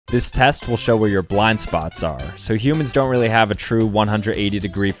This test will show where your blind spots are. So humans don't really have a true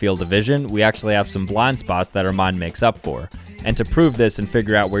 180-degree field of vision. We actually have some blind spots that our mind makes up for. And to prove this and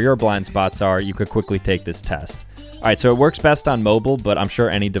figure out where your blind spots are, you could quickly take this test. All right, so it works best on mobile, but I'm sure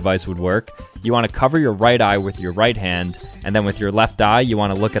any device would work. You want to cover your right eye with your right hand, and then with your left eye, you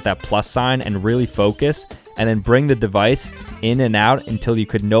want to look at that plus sign and really focus, and then bring the device in and out until you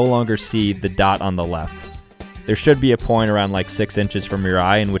could no longer see the dot on the left. There should be a point around like 6 inches from your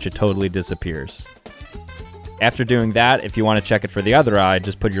eye in which it totally disappears. After doing that, if you want to check it for the other eye,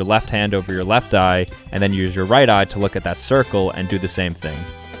 just put your left hand over your left eye and then use your right eye to look at that circle and do the same thing.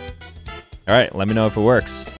 All right, let me know if it works.